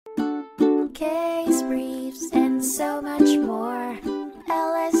case briefs, and so much more.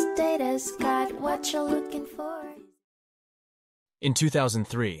 LSData's got what you're looking for. In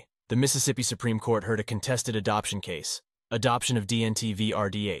 2003, the Mississippi Supreme Court heard a contested adoption case, adoption of D.N.T v.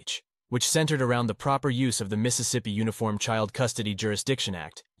 R.D.H., which centered around the proper use of the Mississippi Uniform Child Custody Jurisdiction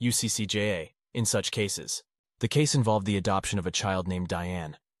Act, UCCJA, in such cases. The case involved the adoption of a child named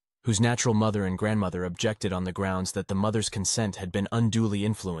Diane, whose natural mother and grandmother objected on the grounds that the mother's consent had been unduly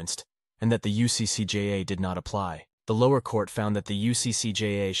influenced and that the UCCJA did not apply. The lower court found that the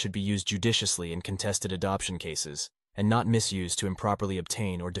UCCJA should be used judiciously in contested adoption cases and not misused to improperly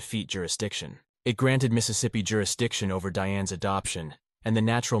obtain or defeat jurisdiction. It granted Mississippi jurisdiction over Diane's adoption, and the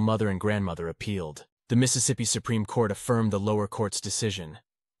natural mother and grandmother appealed. The Mississippi Supreme Court affirmed the lower court's decision,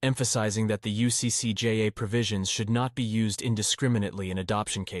 emphasizing that the UCCJA provisions should not be used indiscriminately in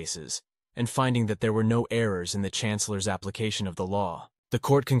adoption cases, and finding that there were no errors in the chancellor's application of the law. The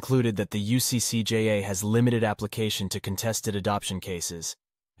court concluded that the UCCJA has limited application to contested adoption cases,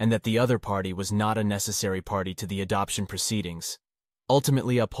 and that the other party was not a necessary party to the adoption proceedings,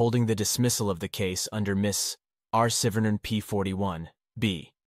 ultimately upholding the dismissal of the case under Miss R. Sivernon P. 41,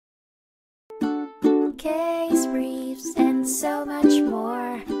 B. Case briefs, and so much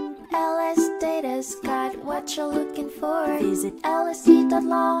more. LSData's got what you're looking for. Visit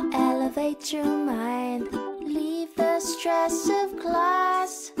lsd.law, elevate your mind. Leave the stress of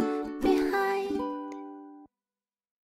class.